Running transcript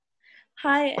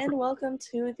Hi, and welcome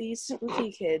to the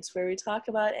Spooky Kids, where we talk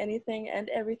about anything and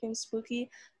everything spooky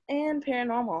and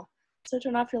paranormal. So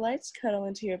turn off your lights, cuddle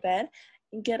into your bed,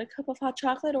 and get a cup of hot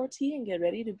chocolate or tea and get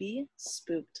ready to be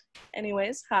spooked.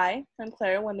 Anyways, hi, I'm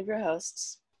Claire, one of your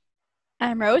hosts.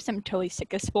 I'm Rose. I'm totally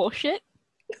sick of this bullshit.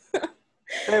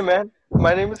 Hey man,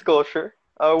 my name is Gulsher.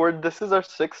 This is our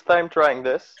sixth time trying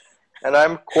this, and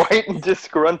I'm quite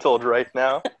disgruntled right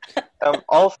now.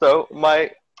 Also,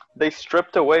 they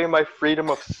stripped away my freedom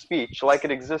of speech like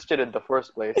it existed in the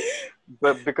first place.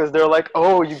 But because they're like,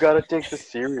 oh, you gotta take this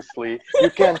seriously. You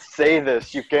can't say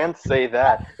this, you can't say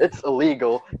that. It's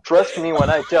illegal. Trust me when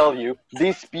I tell you,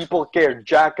 these people care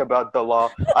jack about the law.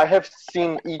 I have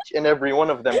seen each and every one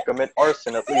of them commit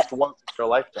arson at least once in their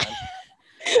lifetime.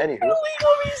 Anywho, For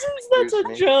legal reasons, that's excuse a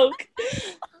me. joke.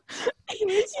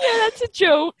 Yeah, that's a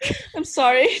joke. I'm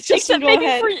sorry, Justin, Except go maybe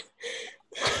ahead.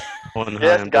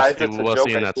 Yes, guys, it's a joke,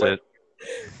 and I that's swear. it.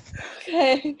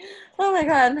 Okay. Oh my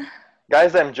god.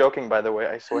 Guys, I'm joking, by the way,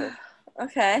 I swear.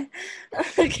 Okay.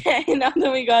 Okay, now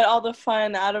that we got all the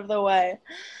fun out of the way.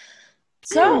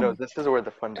 No, this is where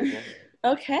the fun begins.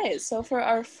 Okay, so for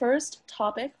our first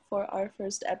topic for our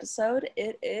first episode,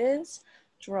 it is,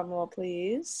 drumroll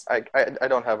please. I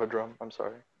don't have a drum, I'm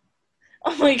sorry.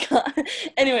 Oh my god.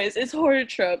 Anyways, it's horror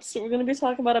tropes. So we're going to be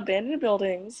talking about abandoned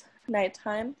buildings,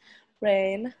 nighttime,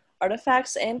 rain,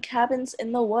 artifacts, and cabins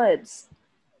in the woods.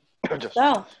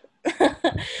 So,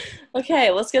 okay,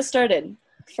 let's get started.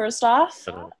 First off,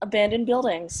 abandoned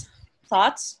buildings.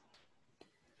 Thoughts?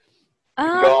 Go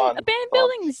on. Abandoned Thoughts.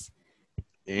 buildings.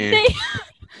 Yeah, They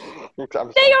I'm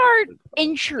sorry. they are they're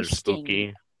interesting,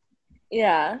 spooky.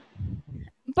 Yeah.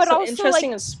 but So also interesting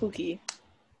like and spooky.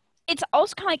 it's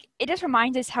also kind of like it just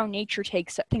reminds us how nature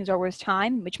takes things over with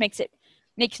time, which makes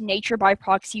nature by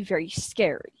proxy very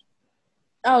scary.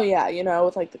 Oh yeah, you know,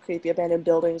 with like the creepy abandoned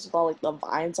buildings with all like the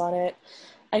vines on it.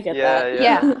 I get Yeah, that.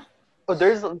 Yeah. Oh,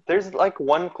 there's like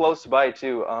one close by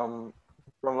too.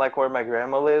 From like where my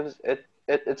grandma lives.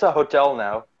 It's a hotel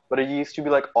now, but it used to be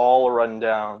like all run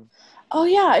down. Oh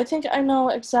yeah, I think I know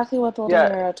exactly what building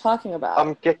Yeah. you're talking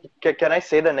about. Can I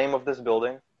say the name of this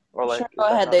building? Or like, Sure, is go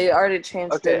that ahead. not- They already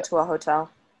changed it Okay. into a hotel.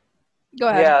 Go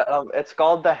ahead. Yeah, it's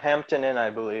called the Hampton Inn, I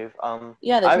believe.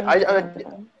 Yeah, they changed it I,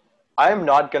 to I'm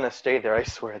not gonna stay there. I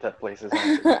swear that place is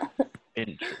haunted. a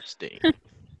Interesting.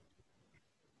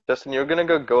 Justin, you're gonna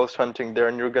go ghost hunting there,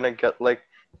 and you're gonna get like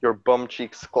your bum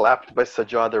cheeks clapped by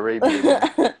Sajjad Arabia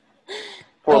there.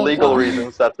 For Oh, legal God.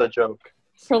 reasons, that's a joke.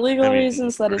 For legal I mean,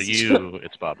 reasons, that for is you, true.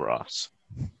 it's Bob Ross.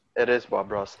 It is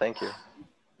Bob Ross. Thank you.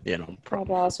 Yeah, no Bob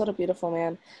problem. Ross, what a beautiful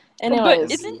man. But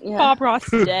Anyways, isn't yeah. Bob Ross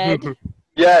dead?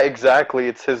 Yeah, exactly.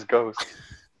 It's his ghost.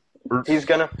 He's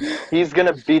gonna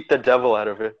beat the devil out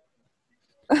of it.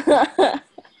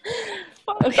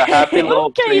 Okay. The happy little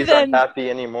Okay, trees then. aren't happy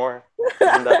anymore.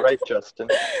 Isn't that right, Justin?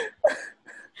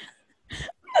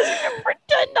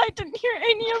 Pretend I didn't hear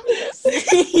any of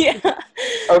this. Yeah.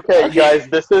 Okay, Okay. guys,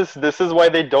 this is why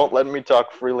they don't let me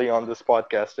talk freely on this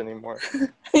podcast anymore.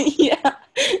 Yeah,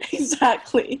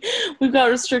 exactly. We've got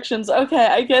restrictions. Okay,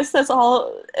 I guess that's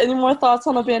all. Any more thoughts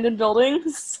on abandoned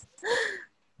buildings?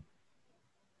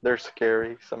 They're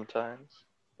scary sometimes,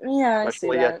 Yeah, I see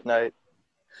especially that. at night.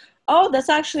 Oh, that's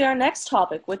actually our next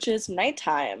topic, which is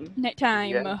nighttime. Nighttime.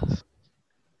 Yes.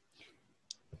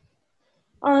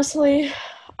 Honestly,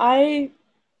 I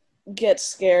get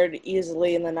scared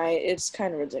easily in the night. It's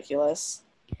kind of ridiculous.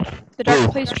 The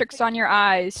dark plays tricks on your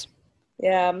eyes.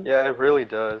 Yeah. Yeah, it really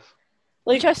does.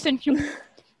 Like, Justin, can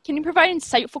you provide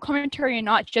insightful commentary and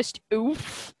not just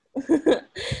oof?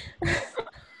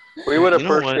 We would You know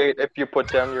what? appreciate if you put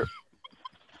down your.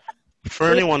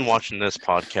 For anyone watching this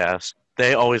podcast,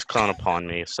 they always clown upon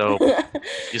me. So,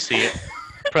 you see,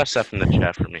 press F in the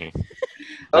chat for me.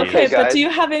 Okay, Okay, but guys. do you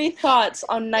have any thoughts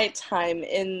on nighttime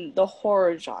in the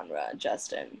horror genre,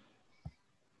 Justin?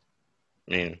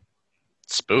 I mean,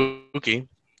 spooky.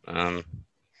 I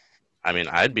mean,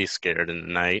 I'd be scared in the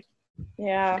night,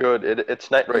 Yeah. Good. It's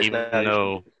night right even now.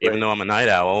 though I'm a night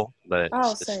owl, but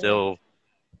Oh, it's same.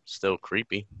 still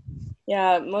creepy.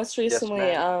 Yeah, most recently,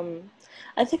 ma'am.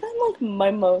 I think I'm like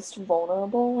my most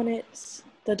vulnerable when it's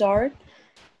the dark.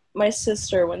 My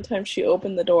sister, one time she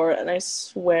opened the door and I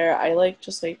swear I like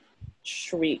just like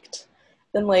shrieked.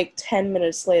 Then like 10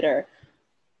 minutes later,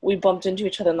 we bumped into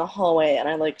each other in the hallway and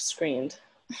I like screamed.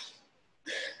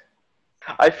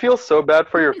 I feel so bad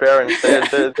for your parents. They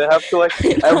have to like I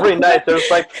know. every night. There's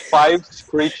like 5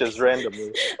 screeches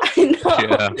randomly. I know.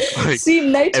 Yeah, like, See,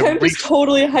 nighttime every- just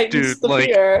totally heightens dude, the like,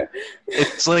 fear.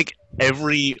 It's like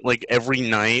every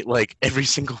night, like every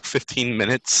single 15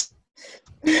 minutes.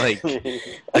 Like,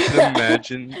 I can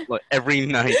imagine like every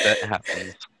night that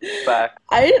happens. Fact.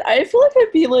 I feel like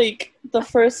I'd be like the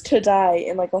first to die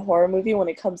in like a horror movie when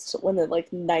it comes to when the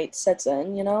like night sets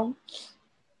in, you know?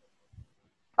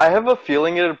 I have a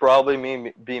feeling it'd probably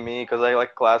be me because I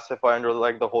like classify under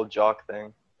like the whole jock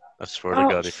thing. I swear to Oh,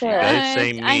 God, if you sure. guys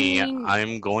say I me, mean-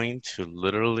 I'm going to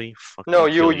literally fucking No,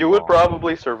 kill you you would all.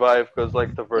 probably survive because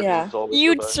like the Yeah. virgins always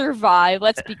You'd survive. survive.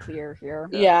 Let's be clear here.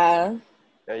 Yeah.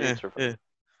 Yeah, Eh, you'd survive.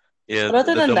 Yeah, But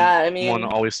other the than dumb that, I one mean,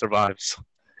 always survives.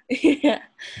 yeah.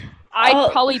 I'd Oh.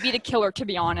 probably be the killer, to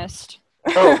be honest.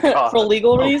 Oh, God. For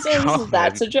legal Oh, reasons, God.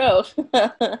 that's a joke.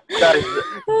 Guys,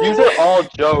 these are all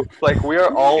jokes. Like we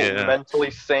are all Yeah.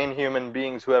 mentally sane human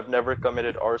beings who have never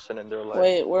committed arson in their life.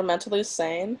 Wait, we're mentally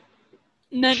sane?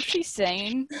 Mentally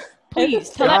sane. Please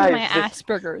tell Guys, that to my this-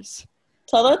 Asperger's.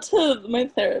 Tell that to my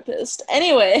therapist.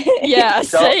 Anyway. Yeah,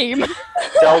 same.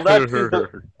 Tell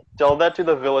that to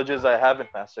the villages I haven't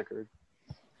massacred.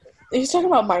 He's talking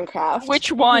about Minecraft.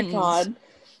 Which Oh my ones? god.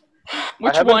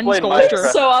 Which I haven't one's played Golster?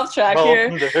 Minecraft. So off track Well,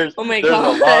 here. there's, Oh my there's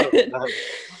god. a lot of them.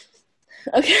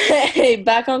 Okay,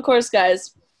 back on course,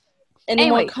 guys. Any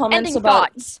Anyway, more comments ending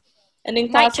about thoughts. ending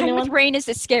thoughts? Nighttime Anyone? with rain is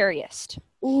the scariest.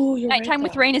 Ooh, you're Nighttime right,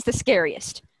 with though. rain is the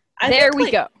scariest. I There think, we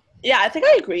like, go. Yeah, I think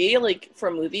I agree. Like for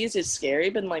movies, it's scary,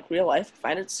 but in like real life, I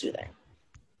find it soothing.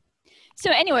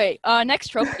 So anyway, next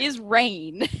trope is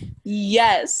rain.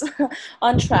 Yes,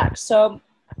 on track. So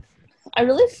I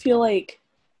really feel like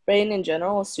rain in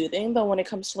general is soothing, but when it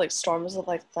comes to like storms of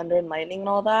like thunder and lightning and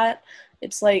all that,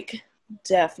 it's like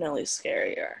definitely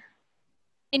scarier.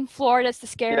 In Florida, it's the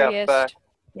scariest. fact.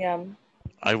 Yeah.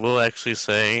 I will actually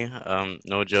say,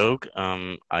 no joke,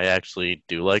 I actually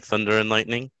do like thunder and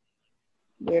lightning.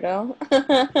 Weirdo.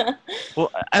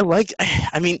 Well,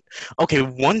 I mean, okay,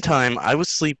 one time I was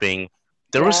sleeping,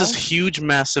 there was this huge,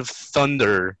 massive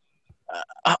thunder.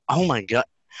 Oh my God.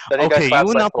 Then you Okay, guys you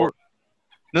would not. like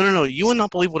No. You would not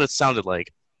believe what it sounded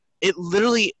like. It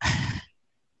literally.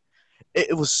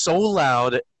 It was so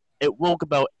loud. It woke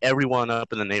about everyone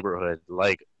up in the neighborhood.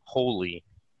 Like, holy,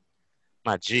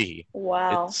 my G.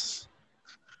 Wow.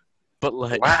 But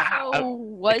like, Wow. Oh,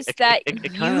 was that it you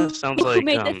kinda sounds who like,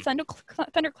 made the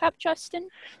thunderclap, Justin?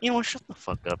 you know what? Shut the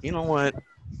fuck up. You know what?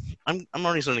 I'm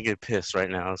already starting to get pissed right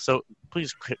now. So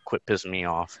please quit pissing me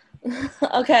off.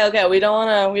 Okay. We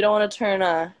don't wanna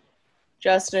turn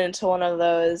Justin into one of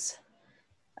those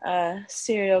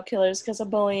serial killers because of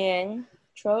bullying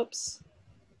tropes.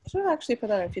 Should have actually put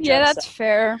that in a future Yeah, episode. that's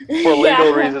fair. For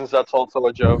legal reasons, that's also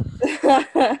a joke.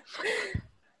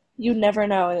 You never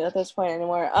know at this point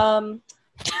anymore.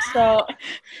 So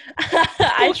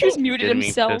I Culture's think muted Getting me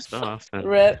himself. pissed off.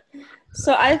 rip.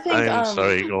 So I think I'm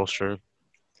sorry, Gulsher.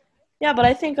 yeah, but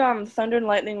I think thunder and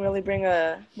lightning really bring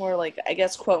a more like I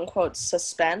guess quote unquote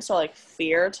suspense or like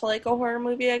fear to like a horror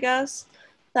movie. I guess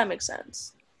that makes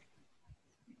sense.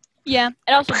 Yeah,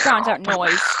 it also drowns out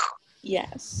noise.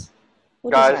 Yes.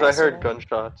 Which is Guys, I nice, heard you know?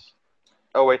 gunshots.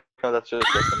 Oh wait, no, that's just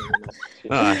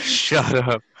Ah, shut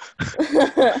up.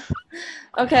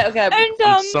 Okay. And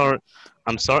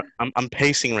I'm sorry. I'm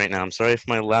pacing right now. I'm sorry if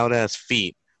my loud ass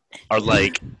feet are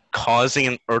like causing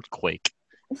an earthquake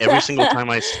every single time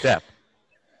I step.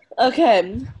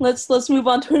 Okay, let's move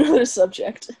on to another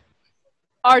subject.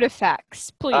 artifacts,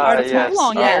 please. Yes,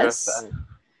 Long yes. artifacts.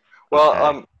 Well,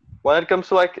 Okay. when it comes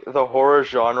to like the horror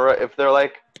genre, if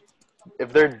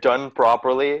they're done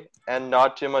properly and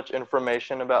not too much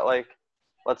information about like,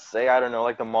 let's say I don't know,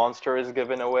 like the monster is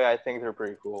given away, I think they're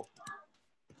pretty cool.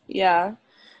 Yeah.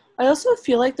 I also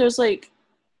feel like there's like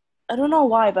I don't know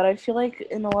why, but I feel like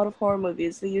in a lot of horror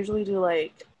movies they usually do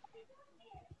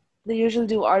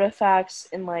artifacts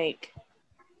in like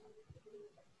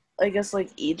I guess like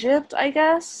Egypt, I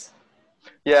guess.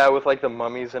 Yeah, with like the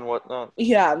mummies and whatnot.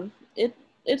 Yeah.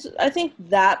 It's I think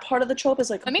that part of the trope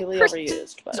is like I mean, completely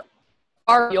overused, but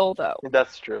Are real though.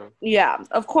 That's true. yeah,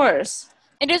 of course.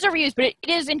 It is overused, but it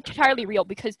is entirely real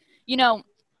because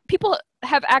people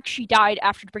have actually died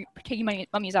after taking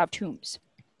mummies out of tombs.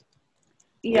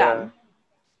 Yeah. I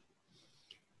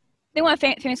think one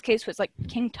famous case was like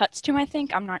King Tut's tomb. I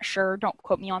think I'm not sure. Don't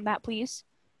quote me on that, please.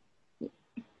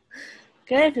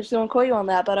 Okay, if just don't quote you on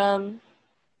that, but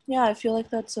yeah, I feel like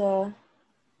that's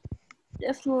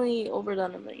definitely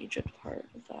overdone in the Egypt part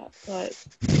of that. But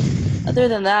other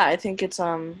than that, I think it's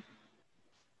I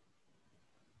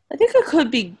think it could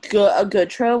be a good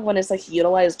trope when it's like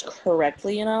utilized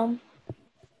correctly, you know?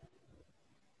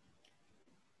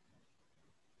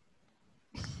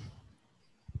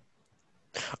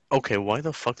 Okay, why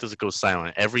the fuck does it go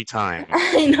silent every time?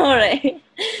 I know, right?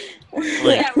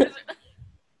 Like,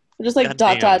 Just like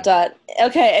goddamn. dot.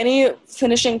 Okay, any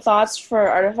finishing thoughts for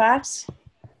artifacts?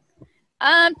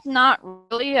 Not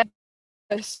really.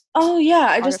 Oh yeah,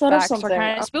 I just thought of Artifacts are something.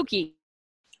 kind of spooky.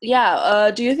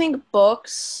 Yeah, do you think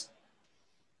books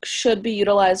should be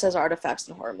utilized as artifacts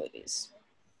in horror movies?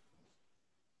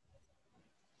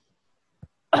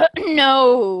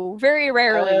 No, very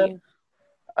rarely.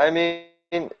 I mean,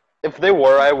 if they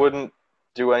were, I wouldn't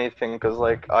do anything because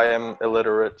like I am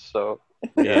illiterate. So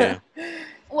Yeah.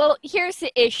 Well, here's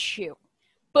the issue.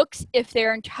 Books, if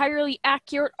they're entirely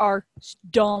accurate, are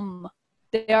dumb.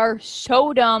 They are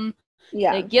so dumb.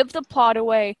 Yeah. They give the plot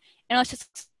away, and it's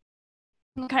just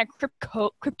some kind of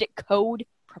cryptic code.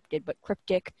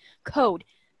 Cryptic code.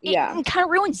 It kind of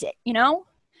ruins it, you know?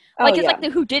 Like, it's like the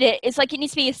who did it. It's like it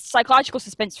needs to be a psychological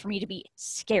suspense for me to be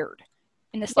scared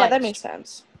in the Yeah, slightest. that makes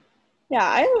sense. Yeah,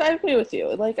 I agree with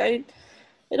you. Like, I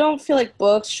don't feel like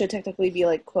books should technically be,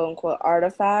 like, quote-unquote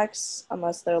artifacts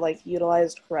unless they're, like,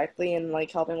 utilized correctly and,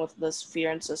 like, helping with this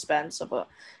fear and suspense to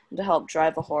help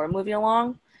drive a horror movie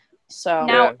along. So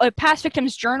Now, a past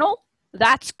victim's journal,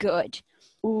 that's good.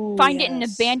 Ooh, Find it in an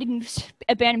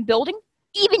abandoned building,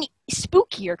 even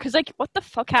spookier, because, like, what the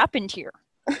fuck happened here?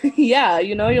 Yeah,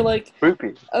 you're like,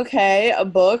 creepy. okay, a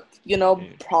book,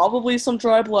 probably some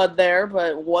dry blood there,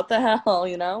 but what the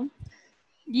hell,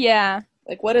 Yeah.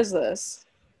 Like, what is this?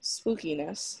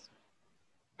 Spookiness.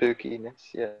 Spookiness,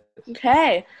 yes.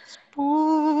 Okay.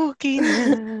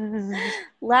 Spookiness.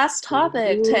 Last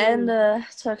topic to end, to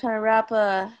kind of wrap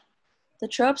the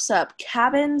tropes up.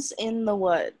 Cabins in the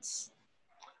woods.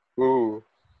 Ooh.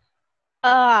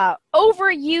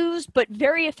 Overused, but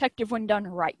very effective when done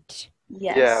right.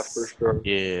 Yes. Yeah, for sure.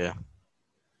 Yeah.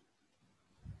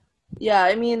 Yeah,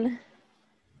 I mean,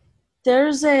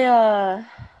 there's a,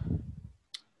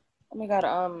 oh my god,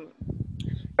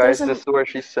 Guys, this is where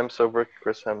she simps over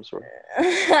Chris Hemsworth.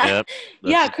 Yep.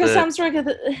 Yeah, Chris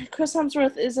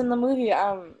Hemsworth is in the movie,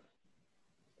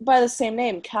 by the same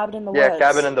name, Cabin in the Woods. Yeah,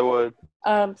 Cabin in the Woods.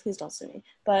 Please don't sue me.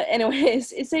 But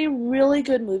anyways, it's a really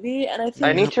good movie, and I think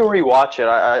I need to rewatch it.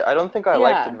 I don't think I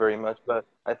liked it very much, but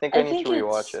I think I need to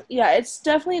rewatch it. Yeah, it's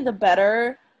definitely the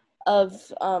better of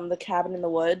the Cabin in the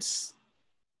Woods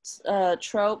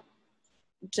trope.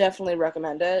 Definitely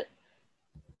recommend it.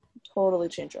 Totally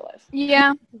change your life.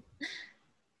 Yeah.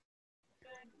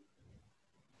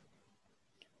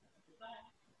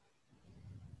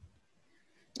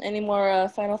 Any more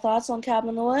final thoughts on Cabin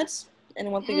in the Woods?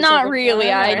 Anyone think Not really.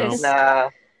 Nah.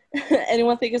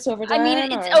 Anyone think it's overdone? I mean,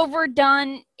 it's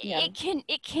overdone. Yeah.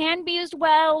 It can be as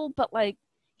well, but like,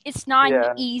 it's not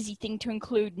an easy thing to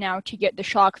include now to get the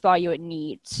shock value it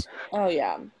needs. Oh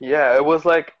yeah. Yeah, it was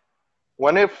like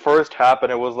when it first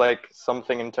happened, it was like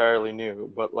something entirely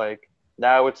new, but like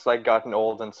now it's like gotten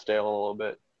old and stale a little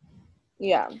bit.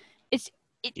 Yeah.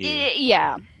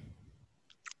 Yeah.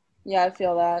 Yeah, I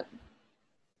feel that.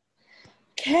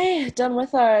 Okay, done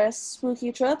with our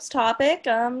spooky tropes topic.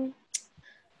 Didn't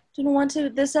want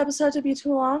this episode to be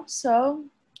too long, so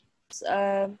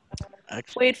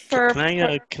wait for.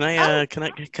 Can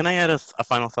I add a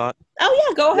final thought? Oh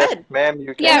yeah, go ahead. Ma'am,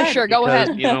 you can. Yeah, sure, go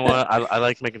ahead. You know what? I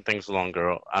like making things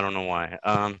longer. I don't know why.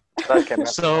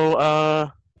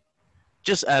 So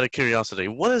just out of curiosity,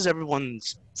 what is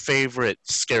everyone's favorite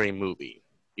scary movie?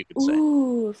 You could say.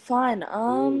 Ooh, fun.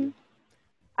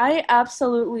 I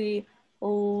absolutely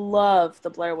love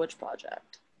the Blair Witch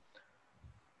Project.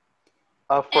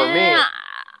 For me.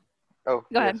 Go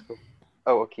ahead. Cool.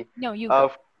 Oh, okay. No, you.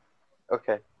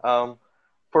 Okay.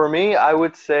 For me, I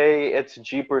would say it's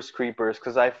Jeepers Creepers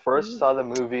because I first saw the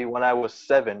movie when I was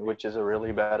 7, which is a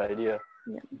really bad idea.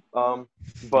 Yeah.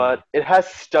 But it has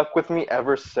stuck with me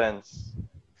ever since.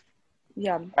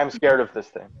 Yeah. I'm scared of this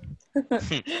thing.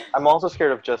 I'm also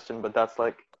scared of Justin, but that's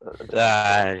like.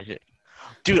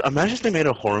 Dude, imagine if they made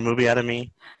a horror movie out of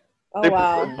me. Oh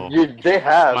wow. They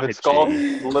have. It's called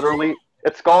literally.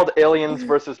 It's called Aliens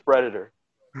versus Predator.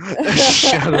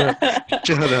 Shut up.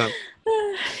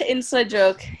 Inside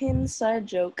joke.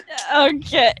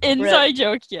 Okay, inside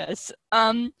joke, yes.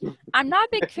 I'm not a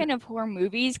big fan of horror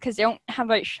movies because they don't have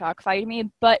like shock value to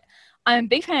me, but I'm a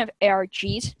big fan of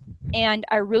ARGs, and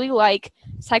I really like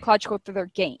psychological thriller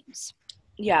games.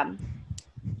 Yeah.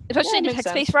 Especially in the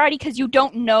text-based variety, because you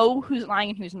don't know who's lying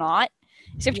and who's not.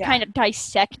 So you have to kind of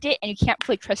dissect it, and you can't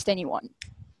really trust anyone.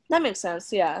 That makes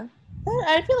sense, yeah.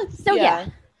 I feel like... So, yeah.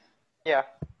 Yeah.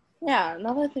 Yeah,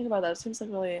 now that I think about that, it seems like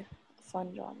really a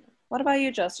fun genre. What about you,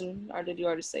 Justin? Or did you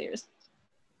already say yours?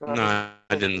 No,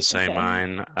 I didn't say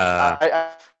mine.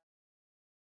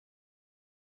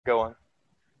 Go on.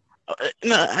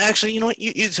 No, actually, you know what?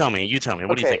 You tell me. You tell me.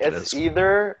 What do you think it it's is?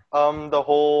 either the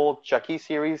whole Chucky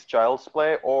series, Child's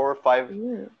Play, or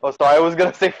Ooh. Oh, sorry, I was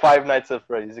gonna say Five Nights at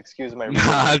Freddy's. Excuse my.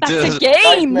 Nah, That's a dude,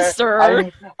 game, Nightmare.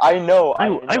 sir. I know.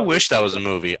 I wish that was a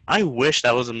movie. I wish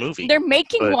that was a movie. They're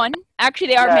making But- one. Actually,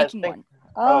 they are Yeah, I making think- one.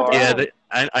 Oh, Oh, Yeah,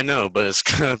 damn. I know, but it's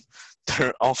kind of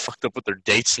they're all fucked up with their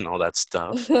dates and all that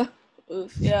stuff.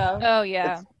 Oof, yeah. Oh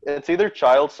yeah. It's either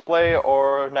Child's Play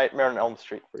or Nightmare on Elm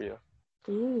Street for you.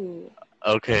 Ooh.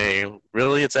 Okay,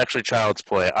 really, it's actually Child's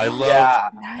Play. I love. Yeah.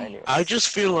 Nice. Anyway. I just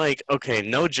feel like okay,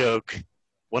 no joke.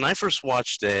 When I first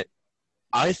watched it,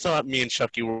 I thought me and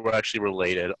Chucky were actually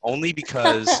related, only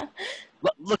because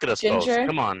look at us Ginger. both.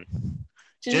 Come on,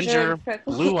 Ginger,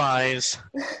 blue eyes,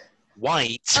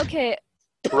 white. Okay.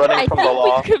 Running I from the think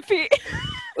law. we could be.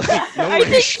 No I think-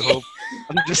 racial.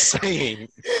 I'm just saying.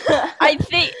 I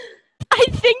think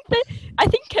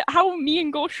how me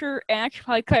and Gulsher and actually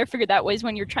probably Claire figured that was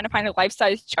when you're trying to find a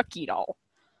life-size Chucky doll.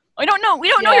 We don't know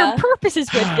your Yeah.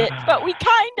 purposes with it, but we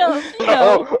kind of, you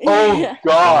know. Oh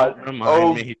God. Don't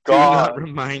remind me. Do not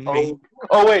remind me.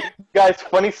 Oh wait, guys,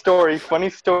 funny story.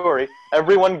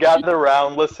 Everyone gather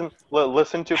around, listen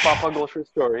to Papa Gulsher's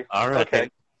story. All right. Okay.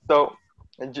 So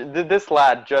this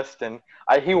lad, Justin,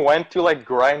 he went to like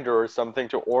Grinder or something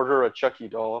to order a Chucky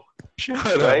doll, Shut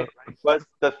right? up. But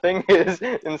the thing is,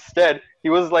 instead, he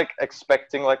was like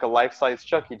expecting like a life-size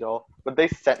Chucky doll, but they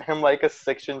sent him like a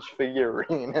 6-inch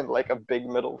figurine and like a big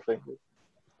middle finger.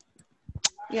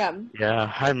 Yeah.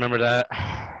 Yeah, I remember that.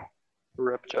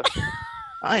 Rip Justin.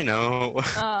 I know.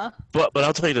 Uh, But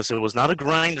I'll tell you this, it was not a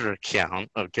Grinder account,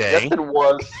 okay? Yes, it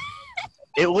was.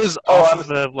 It was Oh, off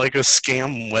of like a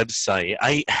scam website.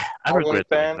 I regret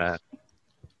doing OnlyFans? that.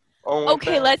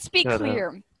 okay, let's be Shut up.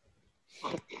 clear.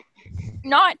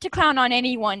 Not to clown on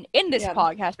anyone in this Yeah.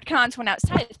 podcast, but clown on someone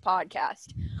outside this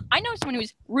podcast. I know someone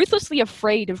who's ruthlessly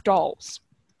afraid of dolls.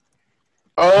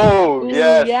 Oh, Ooh,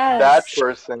 yes, yes. that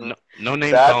person. No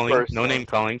name That calling. person. No name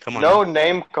calling. Come on. No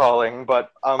name calling,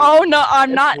 but Oh no, I'm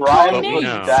it's not rhymes calling But we with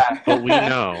names. know. that. But we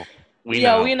know. We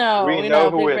yeah, know. we know. We We know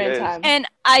know. who Big it brain is. time. And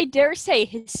I dare say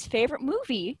his favorite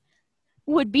movie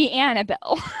would be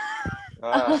Annabelle.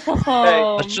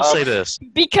 Oh. Let's just say this.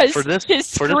 Because For this-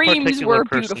 his for this screams particular were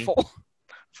person- beautiful.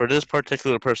 For this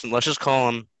particular person, let's just call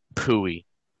him Pooey.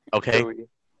 Okay? Pooey.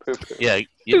 Poo-poo. Yeah,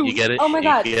 you get it? Oh my You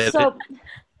god. get So, it?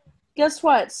 guess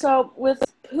what? So, with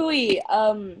Pooey,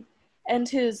 and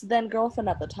his then girlfriend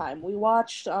at the time, we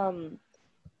watched,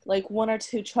 like 1 or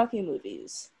 2 Chucky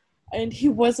movies. And he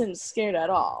wasn't scared at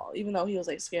all, even though he was,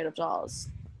 like, scared of dolls.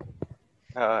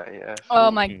 Yeah. Oh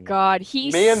my Mm. god,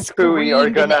 he Me and screamed Pooey are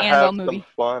in gonna the have Annabelle movie. some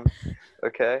fun.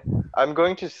 Okay? I'm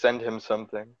going to send him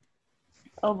something.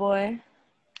 Oh boy.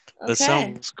 That Okay.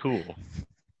 sounds cool.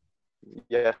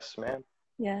 Yes, ma'am.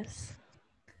 Yes.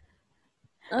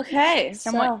 Okay,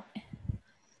 Somewhat- so,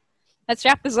 Let's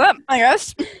wrap this up, I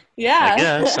guess. yeah. I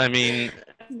guess. I mean,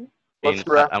 Let's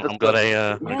wrap I'm this glad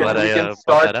up. I'm glad we I can brought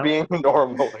start that out. being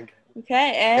normal again.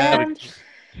 Okay, Yeah, and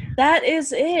that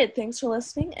is it. Thanks for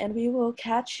listening, and we will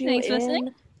catch you Thanks for in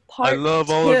listening. part I love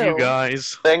all of you 2.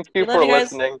 guys. Thank you We love for you guys.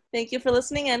 listening. Thank you for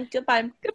listening, and goodbye.